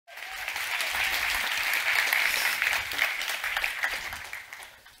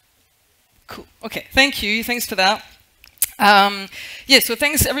Cool. Okay, thank you. Thanks for that. So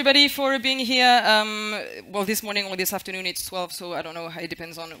thanks everybody for being here. Well, this morning or this afternoon it's 12, so I don't know. It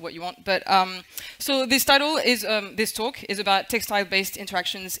depends on what you want. But so this title is this talk is about textile-based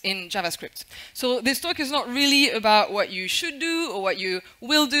interactions in JavaScript. So this talk is not really about what you should do or what you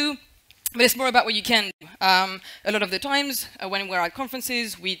will do, but it's more about what you can do. A lot of the times when we're at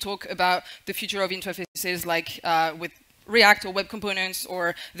conferences, we talk about the future of interfaces, like with React or web components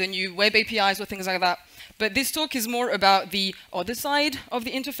or the new web APIs or things like that. But this talk is more about the other side of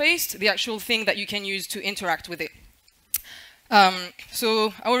the interface, the actual thing that you can use to interact with it.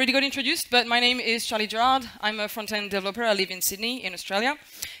 So I already got introduced, but my name is Charlie Gerard. I'm a front-end developer. I live in Sydney, in Australia.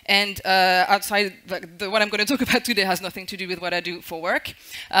 And outside, what I'm going to talk about today has nothing to do with what I do for work.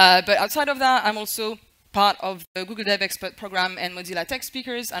 But outside of that, I'm also part of the Google Dev Expert Program and Mozilla Tech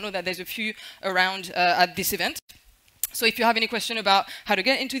Speakers. I know that there's a few around at this event. So if you have any question about how to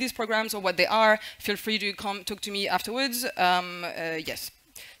get into these programs or what they are, feel free to come talk to me afterwards. Yes.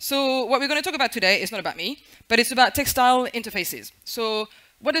 So what we're going to talk about today is not about me, but it's about textile interfaces. So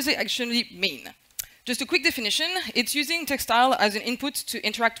what does it actually mean? Just a quick definition, it's using textile as an input to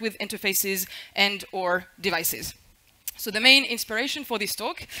interact with interfaces and or devices. So the main inspiration for this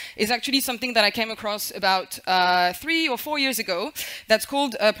talk is actually something that I came across about 3 or 4 years ago that's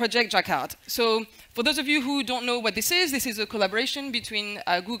called Project Jacquard. So for those of you who don't know what this is a collaboration between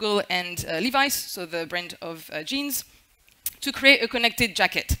Google and Levi's, so the brand of jeans, to create a connected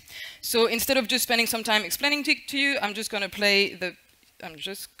jacket. So instead of just spending some time explaining to you, I'm just going to play the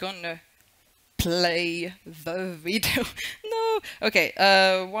video. No. Okay.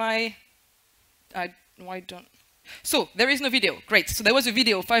 Why don't? So there is no video. Great. So there was a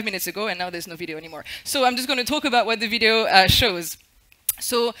video 5 minutes ago, and now there's no video anymore. So I'm just going to talk about what the video shows.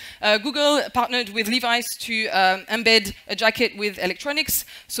 So Google partnered with Levi's to embed a jacket with electronics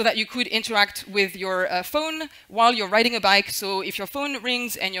so that you could interact with your phone while you're riding a bike. So if your phone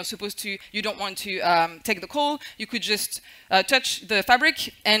rings and you don't want to take the call, you could just touch the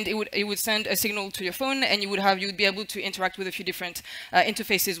fabric and it would send a signal to your phone, and you would be able to interact with a few different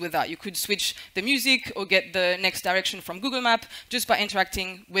interfaces with that. You could switch the music or get the next direction from Google Map just by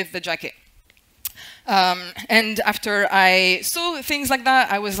interacting with the jacket. And after I saw things like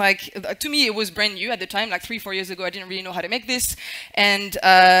that, I was like, to me it was brand new at the time, like 3-4 years ago. I didn't really know how to make this, and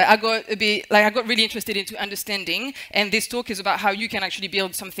I got really interested into understanding. And this talk is about how you can actually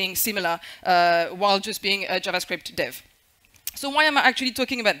build something similar while just being a JavaScript dev. So why am I actually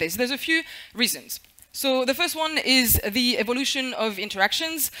talking about this? There's a few reasons. So the first one is the evolution of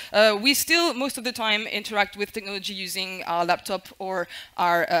interactions. We still, most of the time, interact with technology using our laptop or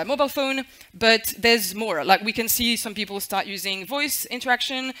our mobile phone, but there's more. Like we can see some people start using voice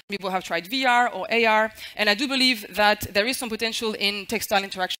interaction, people have tried VR or AR, and I do believe that there is some potential in textile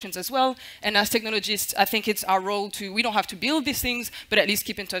interactions as well. And as technologists, I think it's our role we don't have to build these things, but at least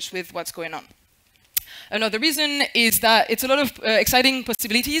keep in touch with what's going on. Another reason is that it's a lot of exciting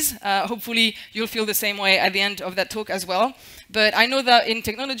possibilities. Hopefully, you'll feel the same way at the end of that talk as well. But I know that in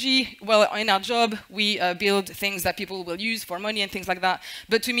technology, well, in our job, we build things that people will use for money and things like that.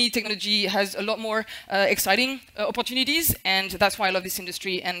 But to me, technology has a lot more exciting opportunities, and that's why I love this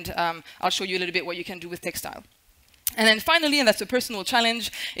industry. And I'll show you a little bit what you can do with textile. And then finally, and that's a personal challenge,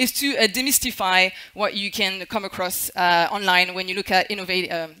 is to demystify what you can come across online when you look at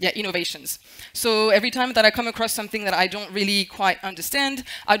innovations. So every time that I come across something that I don't really quite understand,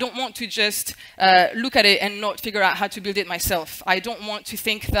 I don't want to just look at it and not figure out how to build it myself. I don't want to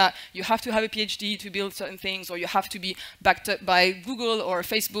think that you have to have a PhD to build certain things, or you have to be backed up by Google or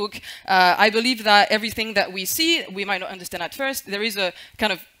Facebook. I believe that everything that we see, we might not understand at first. There is a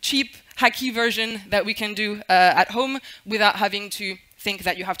kind of cheap, hacky version that we can do at home without having to think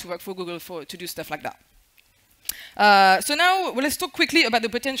that you have to work for Google to do stuff like that. So now, let's talk quickly about the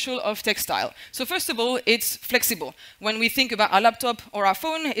potential of textile. So first of all, it's flexible. When we think about our laptop or our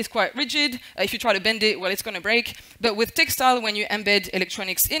phone, it's quite rigid. If you try to bend it, well, it's going to break. But with textile, when you embed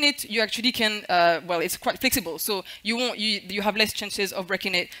electronics in it, you actually can, well, it's quite flexible. So you have less chances of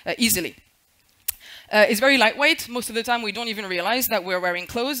breaking it easily. It's very lightweight. Most of the time, we don't even realize that we're wearing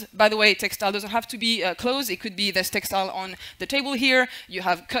clothes. By the way, textile doesn't have to be clothes. It could be there's textile on the table here. You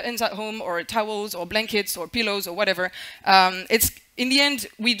have curtains at home, or towels, or blankets, or pillows, or whatever. In the end,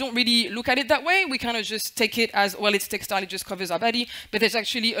 we don't really look at it that way. We kind of just take it as, well, it's textile, it just covers our body. But there's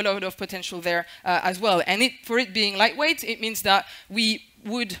actually a lot of potential there as well. And for it being lightweight, it means that we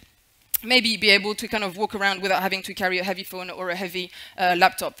would maybe be able to kind of walk around without having to carry a heavy phone or a heavy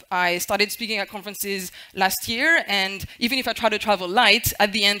laptop. I started speaking at conferences last year, and even if I try to travel light,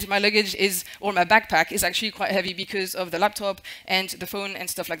 at the end my luggage is, or my backpack is actually quite heavy because of the laptop and the phone and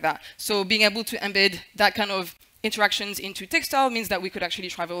stuff like that. So being able to embed that kind of interactions into textile means that we could actually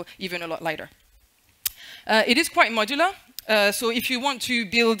travel even a lot lighter. It is quite modular. So if you want to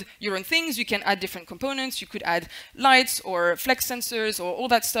build your own things, you can add different components. You could add lights or flex sensors or all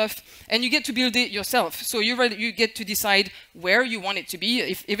that stuff, and you get to build it yourself. So you get to decide where you want it to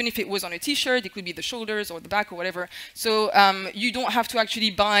be. Even if it was on a t-shirt, it could be the shoulders or the back or whatever. So you don't have to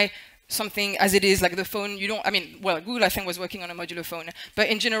actually buy something as it is, like the phone. You don't, I mean, well, Google, I think, was working on a modular phone. But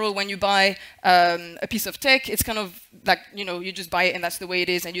in general, when you buy a piece of tech, it's kind of like, you know, you just buy it and that's the way it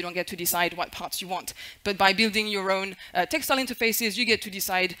is, and you don't get to decide what parts you want. But by building your own textile interfaces, you get to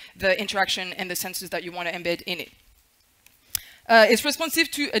decide the interaction and the sensors that you want to embed in it. It's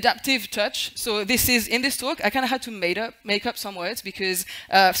responsive to adaptive touch. So this is, in this talk, I kind of had to make up some words because,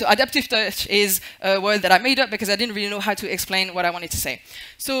 so adaptive touch is a word that I made up because I didn't really know how to explain what I wanted to say.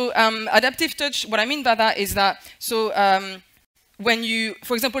 So adaptive touch, what I mean by that is that, so when you,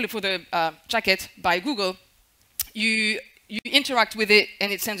 for example, for the jacket by Google, you interact with it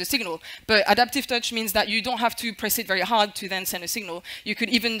and it sends a signal. But adaptive touch means that you don't have to press it very hard to then send a signal. You could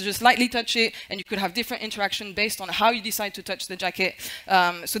even just lightly touch it, and you could have different interaction based on how you decide to touch the jacket.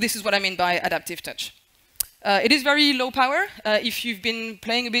 So this is what I mean by adaptive touch. It is very low power. If you've been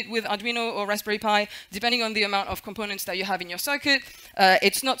playing a bit with Arduino or Raspberry Pi, depending on the amount of components that you have in your circuit,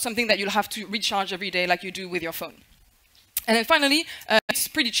 it's not something that you'll have to recharge every day like you do with your phone. And then finally, it's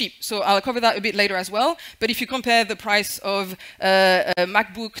pretty cheap. So I'll cover that a bit later as well. But if you compare the price of a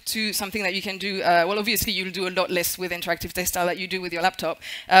MacBook to something that you can do, well, obviously you'll do a lot less with interactive textile that you do with your laptop.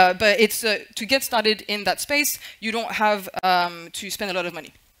 But it's to get started in that space, you don't have to spend a lot of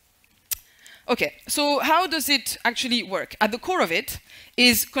money. Okay, so how does it actually work? At the core of it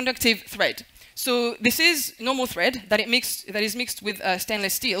is conductive thread. So this is normal thread that is mixed with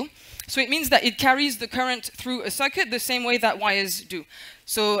stainless steel. So it means that it carries the current through a circuit the same way that wires do.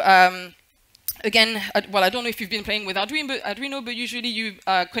 So again, well, I don't know if you've been playing with Arduino, but usually you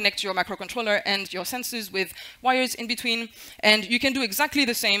connect your microcontroller and your sensors with wires in between, and you can do exactly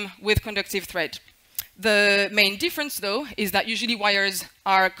the same with conductive thread. The main difference, though, is that usually wires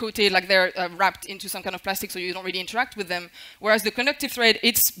are coated, like they're wrapped into some kind of plastic, so you don't really interact with them, whereas the conductive thread,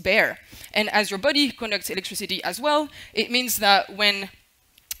 it's bare. And as your body conducts electricity as well, it means that when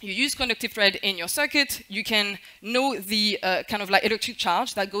you use conductive thread in your circuit, you can know the kind of like electric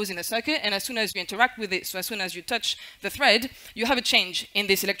charge that goes in the circuit, and as soon as you interact with it, so as soon as you touch the thread, you have a change in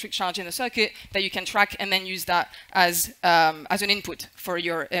this electric charge in the circuit that you can track and then use that as an input for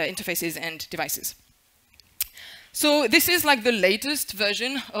your interfaces and devices. So this is like the latest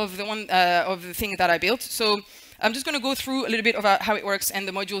version of the thing that I built. So I'm just going to go through a little bit about how it works and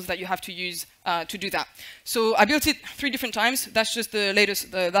the modules that you have to use to do that. So I built it 3 different times. That's just the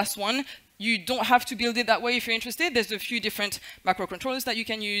last one. You don't have to build it that way if you're interested. There's a few different microcontrollers that you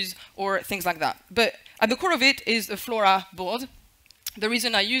can use or things like that. But at the core of it is a Flora board. The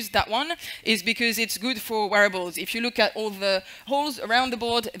reason I used that one is because it's good for wearables. If you look at all the holes around the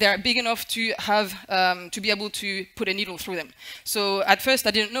board, they're big enough to have to be able to put a needle through them. So at first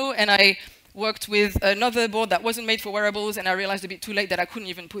I didn't know, and I worked with another board that wasn't made for wearables, and I realized a bit too late that I couldn't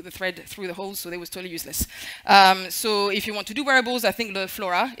even put the thread through the holes, so they was totally useless. So if you want to do wearables, I think the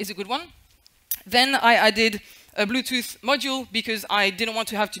Flora is a good one. Then I added a Bluetooth module because I didn't want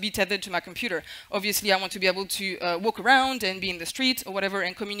to have to be tethered to my computer. Obviously, I want to be able to walk around and be in the street or whatever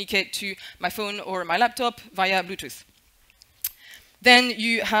and communicate to my phone or my laptop via Bluetooth. Then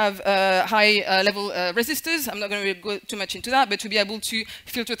you have high-level resistors. I'm not going to go too much into that, but to be able to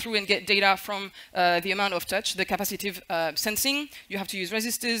filter through and get data from the amount of touch, the capacitive sensing, you have to use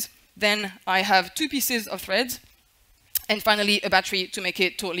resistors. Then I have 2 pieces of threads. And finally, a battery to make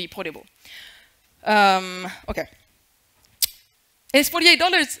it totally portable. Okay. It's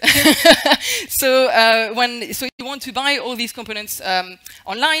 $48. So if you want to buy all these components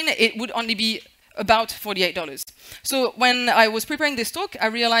online, it would only be about $48. So when I was preparing this talk, I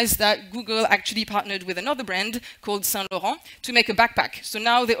realized that Google actually partnered with another brand called Saint Laurent to make a backpack. So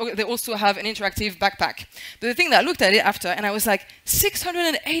now they also have an interactive backpack. But the thing that I looked at it after, and I was like,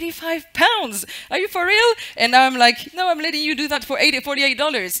 685 pounds? Are you for real? And now I'm like, no, I'm letting you do that for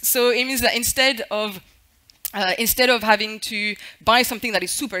 $48. So it means that instead of having to buy something that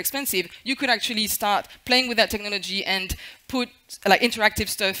is super expensive, you could actually start playing with that technology and put like interactive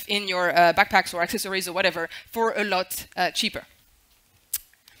stuff in your backpacks or accessories or whatever for a lot cheaper.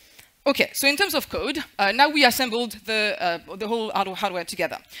 Okay, so in terms of code, now we assembled the whole hardware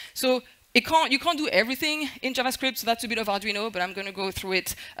together. So you can't do everything in JavaScript, so that's a bit of Arduino, but I'm going to go through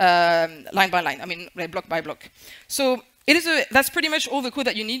it line by line, I mean block by block. So that's pretty much all the code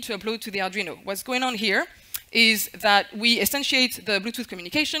that you need to upload to the Arduino. What's going on here is that we instantiate the Bluetooth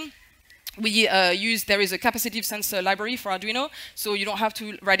communication. There is a capacitive sensor library for Arduino, so you don't have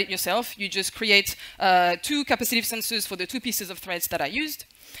to write it yourself. You just create 2 capacitive sensors for the 2 pieces of threads that I used.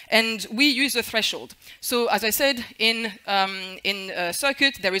 And we use a threshold. So as I said, in a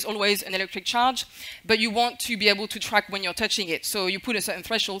circuit, there is always an electric charge, but you want to be able to track when you're touching it. So you put a certain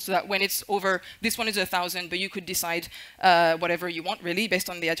threshold so that when it's over, this one is 1,000, but you could decide whatever you want, really, based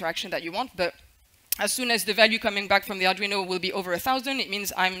on the interaction that you want. But as soon as the value coming back from the Arduino will be over 1,000, it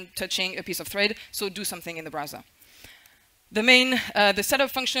means I'm touching a piece of thread, so do something in the browser. The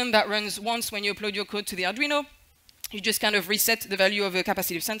setup function that runs once when you upload your code to the Arduino, you just kind of reset the value of a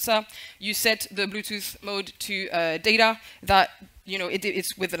capacitive sensor. You set the Bluetooth mode to data that,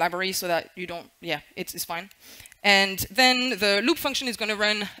 it's with the library so that you don't, it's fine. And then the loop function is going to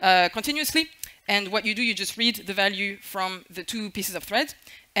run continuously. And what you do, you just read the value from the 2 pieces of thread.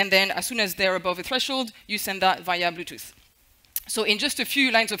 And then as soon as they're above a threshold, you send that via Bluetooth. So in just a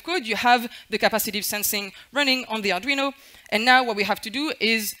few lines of code, you have the capacitive sensing running on the Arduino. And now what we have to do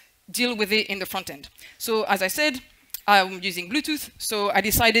is deal with it in the front end. So as I said, I'm using Bluetooth, so I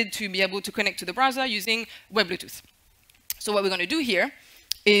decided to be able to connect to the browser using Web Bluetooth. So what we're going to do here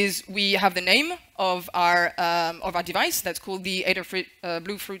is we have the name of our device that's called the Adafruit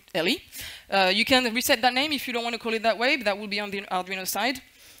Bluefruit LE. You can reset that name if you don't want to call it that way, but that will be on the Arduino side.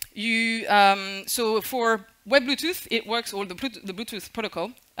 So for Web Bluetooth, it works, or the Bluetooth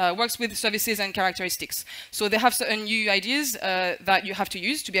protocol works with services and characteristics. So they have certain UIDs that you have to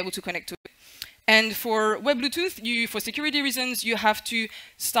use to be able to connect to it. And for Web Bluetooth, for security reasons, you have to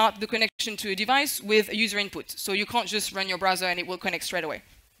start the connection to a device with a user input. So you can't just run your browser and it will connect straight away.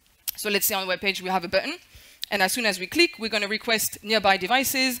 So let's say on the web page we have a button. And as soon as we click, we're going to request nearby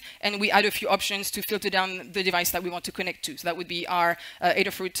devices. And we add a few options to filter down the device that we want to connect to. So that would be our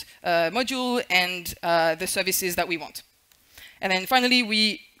Adafruit module and the services that we want. And then finally,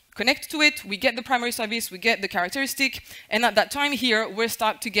 we connect to it, we get the primary service, we get the characteristic, and at that time here, we'll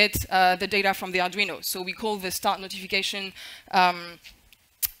start to get the data from the Arduino. So we call the start notification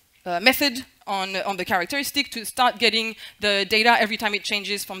method on the characteristic to start getting the data every time it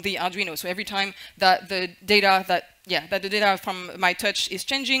changes from the Arduino. So every time that the data from my touch is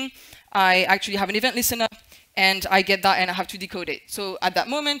changing, I actually have an event listener, and I get that and I have to decode it. So at that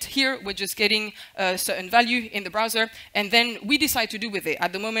moment here, we're just getting a certain value in the browser, and then we decide to do with it.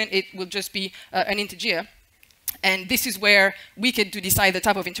 At the moment, it will just be an integer. And this is where we get to decide the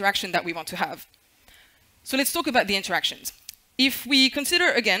type of interaction that we want to have. So let's talk about the interactions. If we consider,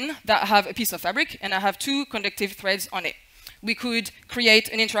 again, that I have a piece of fabric and I have 2 conductive threads on it, we could create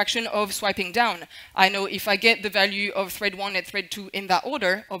an interaction of swiping down. I know if I get the value of thread 1 and thread 2 in that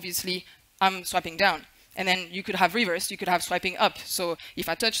order, obviously, I'm swiping down. And then you could have reverse, you could have swiping up. So if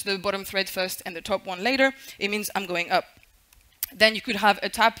I touch the bottom thread first and the top one later, it means I'm going up. Then you could have a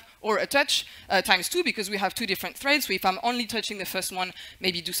tap or a touch times 2 because we have 2 different threads. So if I'm only touching the first one,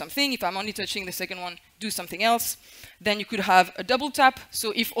 maybe do something. If I'm only touching the second one, do something else. Then you could have a double tap.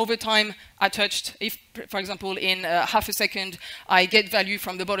 So if over time I touched, if for example in half a second I get value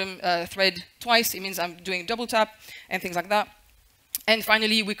from the bottom thread twice, it means I'm doing double tap and things like that. And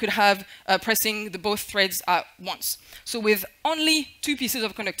finally, we could have pressing both threads at once. So with only 2 pieces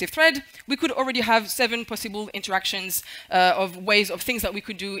of conductive thread, we could already have 7 possible interactions of ways of things that we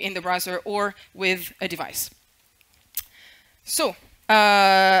could do in the browser or with a device. So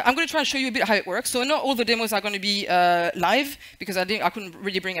I'm going to try and show you a bit how it works. So not all the demos are going to be live, because I couldn't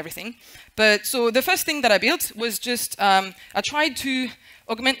really bring everything. But so the first thing that I built was just, I tried to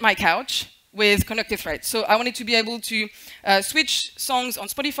augment my couch with conductive threads. So I wanted to be able to switch songs on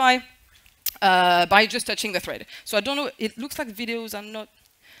Spotify by just touching the thread. So I don't know, it looks like videos are not,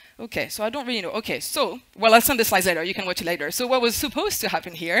 okay, so I don't really know. Okay, so, well, I'll send the slides later, you can watch it later. So what was supposed to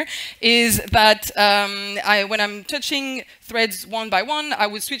happen here is that when I'm touching threads one by one, I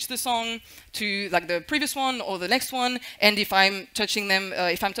would switch the song to like the previous one or the next one, and if I'm touching them,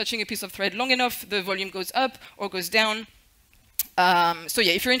 if I'm touching a piece of thread long enough, the volume goes up or goes down. So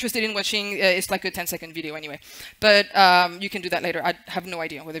yeah, if you're interested in watching, it's like a 10-second video anyway. But you can do that later. I have no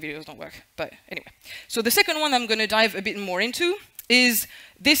idea whether videos don't work. But anyway. So the second one I'm going to dive a bit more into is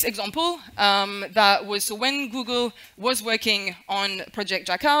this example that was, so when Google was working on Project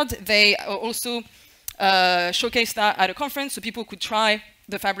Jacquard, they also showcased that at a conference so people could try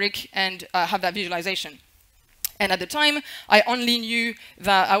the fabric and have that visualization. And at the time, I only knew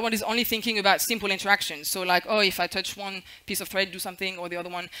that I was only thinking about simple interactions. So like, oh, if I touch one piece of thread, do something, or the other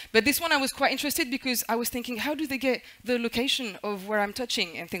one. But this one I was quite interested because I was thinking, how do they get the location of where I'm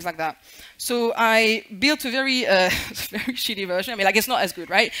touching and things like that? So I built a very, very shitty version. I mean, like, it's not as good,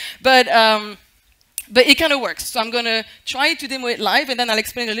 right? But it kind of works. So I'm going to try to demo it live, and then I'll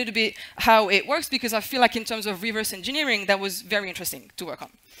explain a little bit how it works, because I feel like in terms of reverse engineering, that was very interesting to work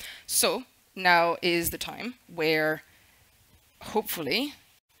on. So now is the time where, hopefully,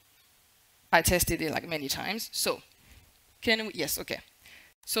 I tested it like many times. So, can we, yes, okay.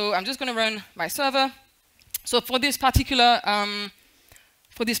 So I'm just going to run my server. So for this particular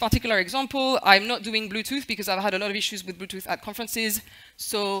example, I'm not doing Bluetooth because I've had a lot of issues with Bluetooth at conferences.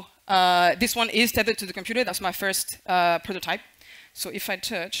 So this one is tethered to the computer. That's my first prototype. So if I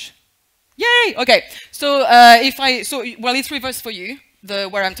touch, yay, okay. So well, it's reversed for you,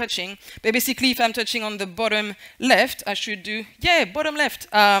 where I'm touching. But basically, if I'm touching on the bottom left, I should do, yeah, bottom left.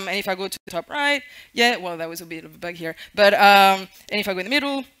 And if I go to the top right, yeah, well, that was a bit of a bug here. But, and if I go in the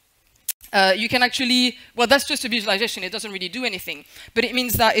middle, you can actually, well, that's just a visualization. It doesn't really do anything. But it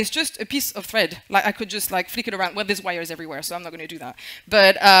means that it's just a piece of thread. Like, I could just, like, flick it around. Well, there's wires everywhere, so I'm not going to do that.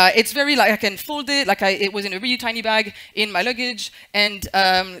 But it's very, like, I can fold it. Like, it was in a really tiny bag in my luggage. And,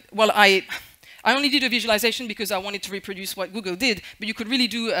 well, I only did a visualization because I wanted to reproduce what Google did, but you could really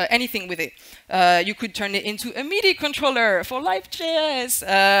do anything with it. You could turn it into a MIDI controller for Live.js.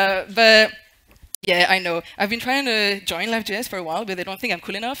 But yeah, I know. I've been trying to join Live.js for a while, but they don't think I'm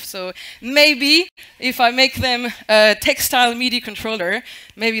cool enough. So maybe if I make them a textile MIDI controller,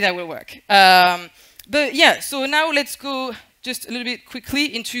 maybe that will work. But yeah, so now let's go just a little bit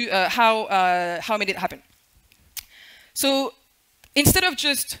quickly into how I made it happen. So instead of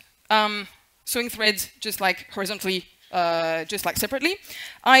just sewing threads just like horizontally, just like separately,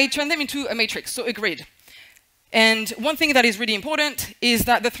 I turn them into a matrix, so a grid. And one thing that is really important is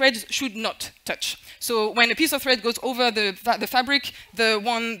that the threads should not touch. So when a piece of thread goes over the fabric, the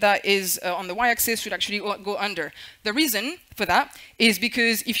one that is on the y-axis should actually go under. The reason for that is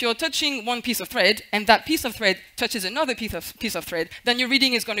because if you're touching one piece of thread and that piece of thread touches another piece of thread, then your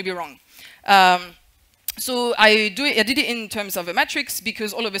reading is going to be wrong. So I did it in terms of a matrix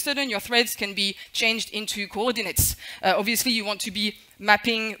because all of a sudden your threads can be changed into coordinates. Obviously, you want to be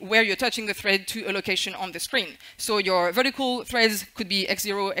mapping where you're touching the thread to a location on the screen. So your vertical threads could be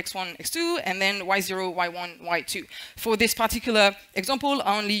x0, x1, x2, and then y0, y1, y2. For this particular example,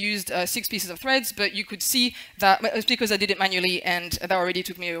 I only used 6 pieces of threads, but you could see that it's because I did it manually, and that already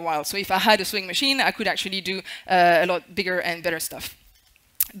took me a while. So if I had a sewing machine, I could actually do a lot bigger and better stuff.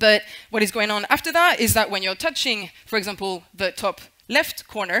 But what is going on after that is that when you're touching, for example, the top left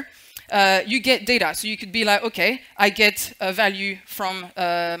corner, you get data. So you could be like, okay, I get a value from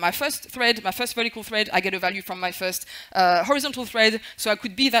my first thread, my first vertical thread. I get a value from my first horizontal thread. So I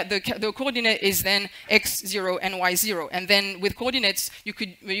could be that the coordinate is then x0 and y0. And then with coordinates, you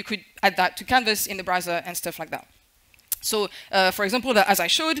could add that to Canvas in the browser and stuff like that. So, for example, as I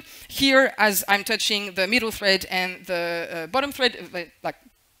showed here, as I'm touching the middle thread and the bottom thread, like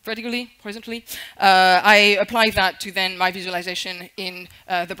vertically, horizontally, I apply that to then my visualization in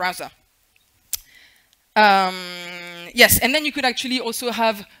the browser. Yes, and then you could actually also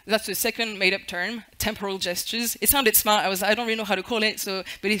have, that's the second made-up term, temporal gestures. It sounded smart. I don't really know how to call it, so,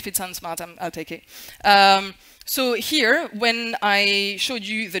 but if it sounds smart, I'll take it. So here, when I showed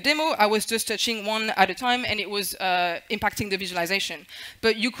you the demo, I was just touching one at a time, and it was impacting the visualization.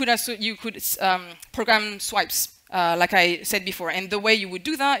 But you could also program swipes, like I said before. And the way you would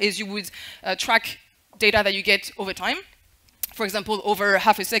do that is you would track data that you get over time. For example, over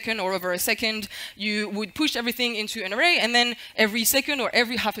half a second or over a second, you would push everything into an array, and then every second or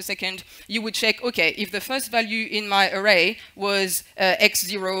every half a second, you would check, okay, if the first value in my array was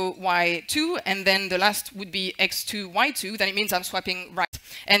x0, y2, and then the last would be x2, y2, then it means I'm swiping right.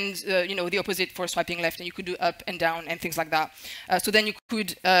 And you know, the opposite for swiping left, and you could do up and down and things like that. So then you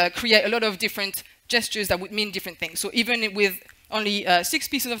could create a lot of different gestures that would mean different things. So even with only 6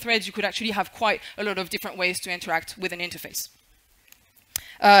 pieces of threads, you could actually have quite a lot of different ways to interact with an interface.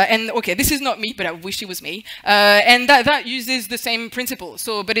 And okay, this is not me, but I wish it was me. And that uses the same principle.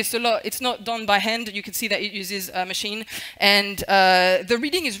 So, but it's not done by hand. You can see that it uses a machine, and the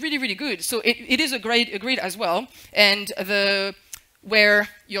reading is really, really good. So it is a grid as well. And where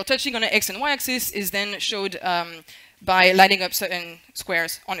you're touching on an x and y axis is then showed by lighting up certain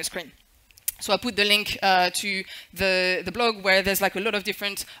squares on a screen. So I put the link to the blog where there's like a lot of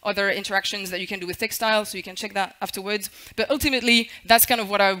different other interactions that you can do with textile, so you can check that afterwards. But ultimately, that's kind of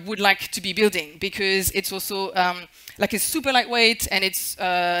what I would like to be building, because it's also like it's super lightweight and it's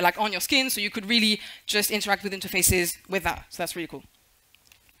like on your skin, so you could really just interact with interfaces with that. So that's really cool.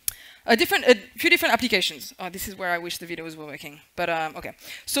 A few different applications. Oh, this is where I wish the videos were working, but okay.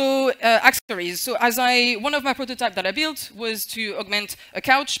 So accessories. So one of my prototypes that I built was to augment a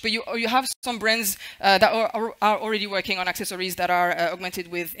couch, but you have some brands that are already working on accessories that are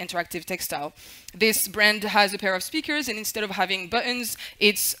augmented with interactive textile. This brand has a pair of speakers, and instead of having buttons,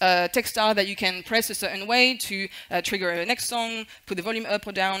 it's textile that you can press a certain way to trigger a next song, put the volume up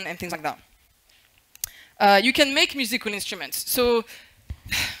or down, and things like that. You can make musical instruments. So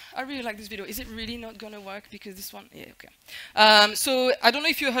I really like this video. Is it really not going to work? Because this one, yeah, okay. So I don't know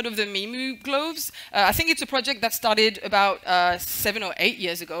if you heard of the Mimu gloves. I think it's a project that started about 7 or 8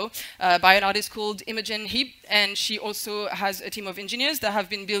 years ago by an artist called Imogen Heap, and she also has a team of engineers that have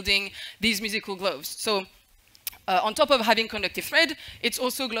been building these musical gloves. So on top of having conductive thread, it's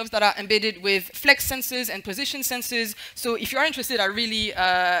also gloves that are embedded with flex sensors and position sensors. So if you are interested, I really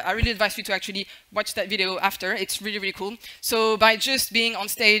advise you to actually watch that video after. It's really, really cool. So by just being on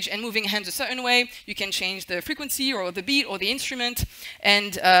stage and moving hands a certain way, you can change the frequency or the beat or the instrument,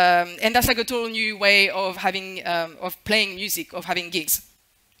 and that's like a total new way of having of playing music, of having gigs.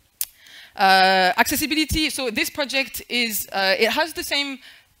 Accessibility. So this project is it has the same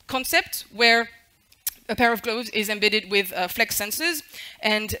concept where a pair of gloves is embedded with flex sensors,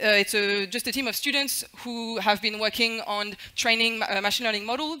 and it's just a team of students who have been working on training a machine learning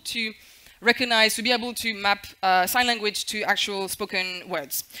model to be able to map sign language to actual spoken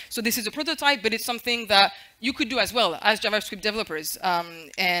words. So this is a prototype, but it's something that you could do as well as JavaScript developers,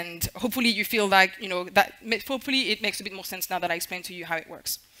 and hopefully you feel like, hopefully it makes a bit more sense now that I explained to you how it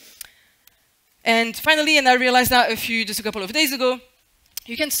works. And finally, and I realized that just a couple of days ago,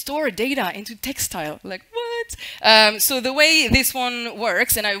 you can store data into textile. Like, what? So the way this one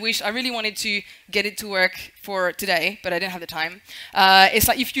works, and I really wanted to get it to work for today, but I didn't have the time. It's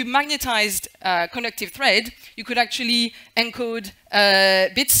like if you magnetized conductive thread, you could actually encode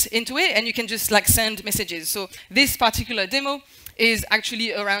bits into it, and you can just like send messages. So this particular demo is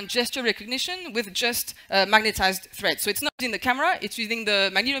actually around gesture recognition with just magnetized thread. So it's not using the camera, it's using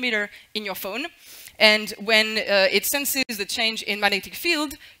the magnetometer in your phone. And when it senses the change in magnetic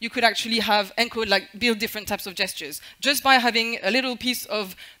field, you could actually build different types of gestures just by having a little piece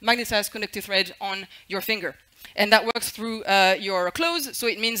of magnetized conductive thread on your finger. And that works through your clothes, so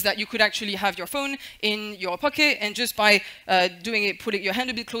it means that you could actually have your phone in your pocket, and just by putting your hand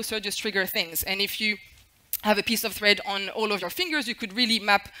a bit closer, just trigger things. And if you have a piece of thread on all of your fingers, you could really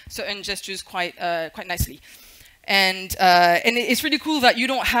map certain gestures quite nicely. And it's really cool that you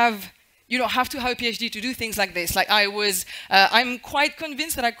don't have to have a PhD to do things like this. Like I'm quite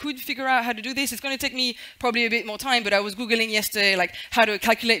convinced that I could figure out how to do this. It's going to take me probably a bit more time, but I was Googling yesterday, like how to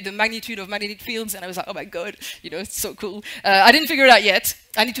calculate the magnitude of magnetic fields, and I was like, oh my God, it's so cool. I didn't figure it out yet.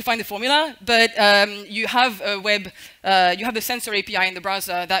 I need to find the formula, but you have you have the sensor API in the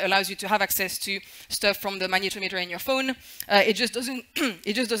browser that allows you to have access to stuff from the magnetometer in your phone. It just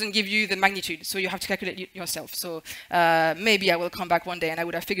doesn't give you the magnitude, so you have to calculate it yourself. So maybe I will come back one day and I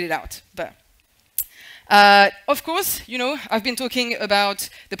would have figured it out. But of course, I've been talking about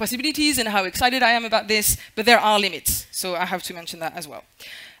the possibilities and how excited I am about this, but there are limits, so I have to mention that as well.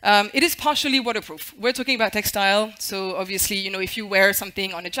 It is partially waterproof. We're talking about textile, so obviously, if you wear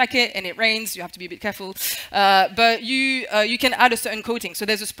something on a jacket and it rains, you have to be a bit careful. But you can add a certain coating. So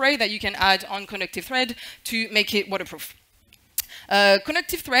there's a spray that you can add on conductive thread to make it waterproof.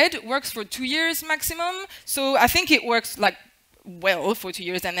 Conductive thread works for 2 years maximum, so I think it works well for 2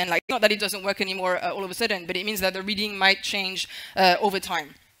 years, and then not that it doesn't work anymore all of a sudden, but it means that the reading might change over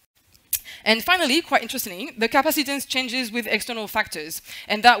time. And finally, quite interestingly, the capacitance changes with external factors,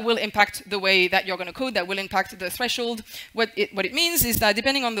 and that will impact the way that you're going to code, that will impact the threshold. What it means is that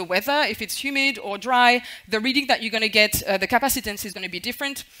depending on the weather, if it's humid or dry, the reading that you're going to get, the capacitance is going to be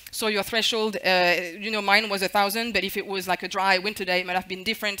different. So your threshold, mine was 1,000, but if it was like a dry winter day, it might have been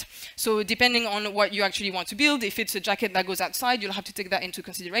different. So depending on what you actually want to build, if it's a jacket that goes outside, you'll have to take that into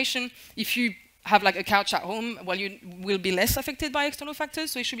consideration. If you have a couch at home, well, you will be less affected by external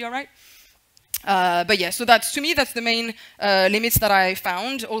factors, so it should be all right. But yeah, so to me, that's the main limits that I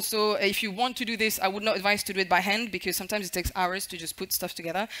found. Also, if you want to do this, I would not advise to do it by hand, because sometimes it takes hours to just put stuff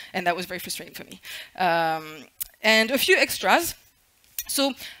together, and that was very frustrating for me. And a few extras.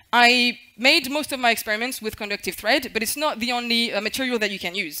 So I made most of my experiments with conductive thread, but it's not the only material that you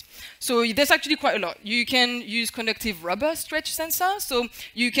can use. So there's actually quite a lot. You can use conductive rubber stretch sensor, so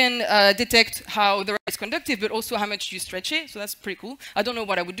you can detect how the rubber is conductive, but also how much you stretch it, so that's pretty cool. I don't know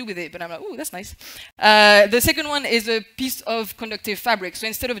what I would do with it, but I'm like, oh, that's nice. The second one is a piece of conductive fabric. So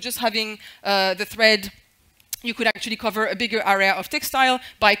instead of just having the thread, you could actually cover a bigger area of textile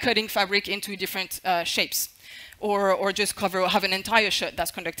by cutting fabric into different shapes. Or just have an entire shirt that's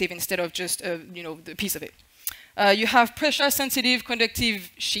conductive instead of just the piece of it. You have pressure-sensitive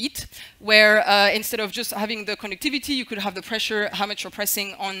conductive sheet, where instead of just having the conductivity, you could have the pressure, how much you're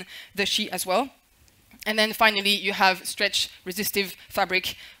pressing on the sheet as well. And then finally, you have stretch-resistive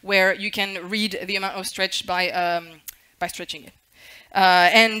fabric, where you can read the amount of stretch by stretching it.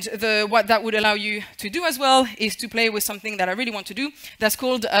 And what that would allow you to do as well is to play with something that I really want to do. That's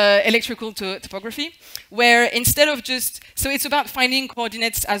called electrical topography, where instead of just, so it's about finding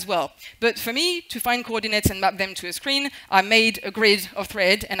coordinates as well. But for me, to find coordinates and map them to a screen, I made a grid of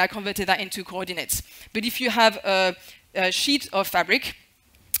thread and I converted that into coordinates. But if you have a sheet of fabric,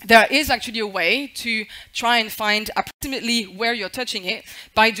 there is actually a way to try and find approximately where you're touching it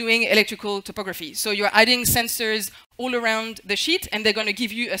by doing electrical topography. So you're adding sensors all around the sheet, and they're going to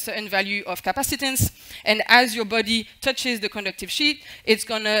give you a certain value of capacitance. And as your body touches the conductive sheet, it's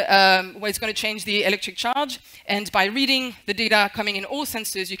going to change the electric charge. And by reading the data coming in all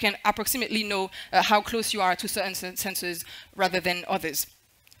sensors, you can approximately know how close you are to certain sensors rather than others.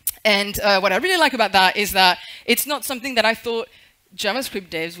 And what I really like about that is that it's not something that I thought JavaScript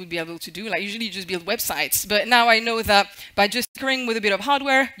devs would be able to do. Like, usually you just build websites, but now I know that by just tinkering with a bit of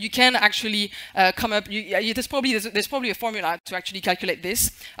hardware, you can actually come up. There's probably a formula to actually calculate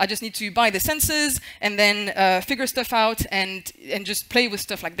this. I just need to buy the sensors and then figure stuff out and just play with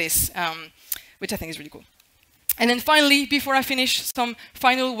stuff like this, which I think is really cool. And then finally, before I finish, some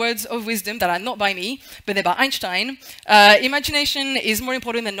final words of wisdom that are not by me, but they're by Einstein. Imagination is more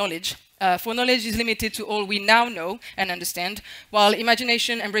important than knowledge. For knowledge is limited to all we now know and understand, while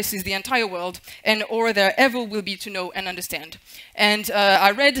imagination embraces the entire world, and all there ever will be to know and understand. And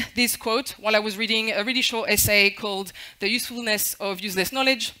I read this quote while I was reading a really short essay called The Usefulness of Useless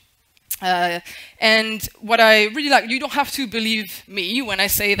Knowledge. And what I really like, you don't have to believe me when I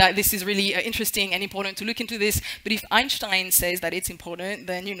say that this is really interesting and important to look into this, but if Einstein says that it's important,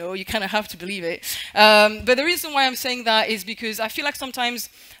 then you kind of have to believe it. But the reason why I'm saying that is because I feel like sometimes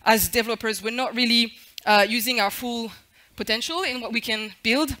as developers, we're not really using our full potential in what we can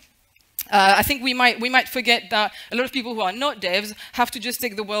build. I think we might forget that a lot of people who are not devs have to just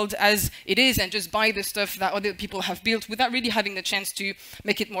take the world as it is and just buy the stuff that other people have built without really having the chance to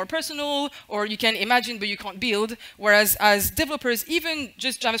make it more personal, or you can imagine but you can't build. Whereas as developers, even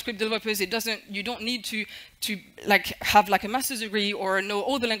just JavaScript developers, you don't need to have like a master's degree or know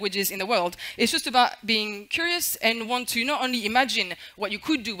all the languages in the world. It's just about being curious and want to not only imagine what you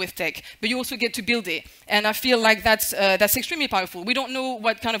could do with tech, but you also get to build it. And I feel like that's extremely powerful. We don't know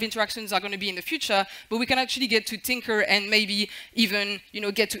what kind of interactions are going to be in the future, but we can actually get to tinker and maybe even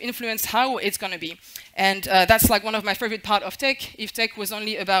get to influence how it's going to be. And that's like one of my favorite parts of tech. If tech was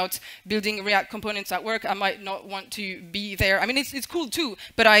only about building React components at work, I might not want to be there. I mean, it's cool too,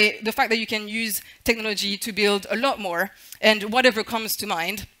 but the fact that you can use technology to build a lot more, and whatever comes to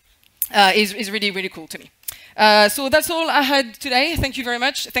mind, is really, really cool to me. So that's all I had today. Thank you very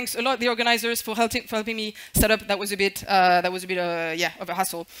much. Thanks a lot, the organizers, for helping me set up. That was a bit of a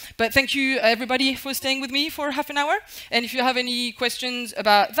hassle. But thank you, everybody, for staying with me for half an hour. And if you have any questions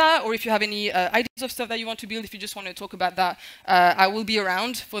about that, or if you have any ideas of stuff that you want to build, if you just want to talk about that, I will be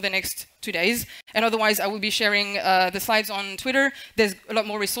around for the next 2 days. And otherwise, I will be sharing the slides on Twitter. There's a lot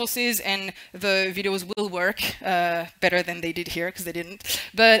more resources, and the videos will work better than they did here, because they didn't.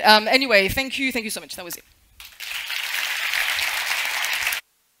 But anyway, thank you so much. That was it.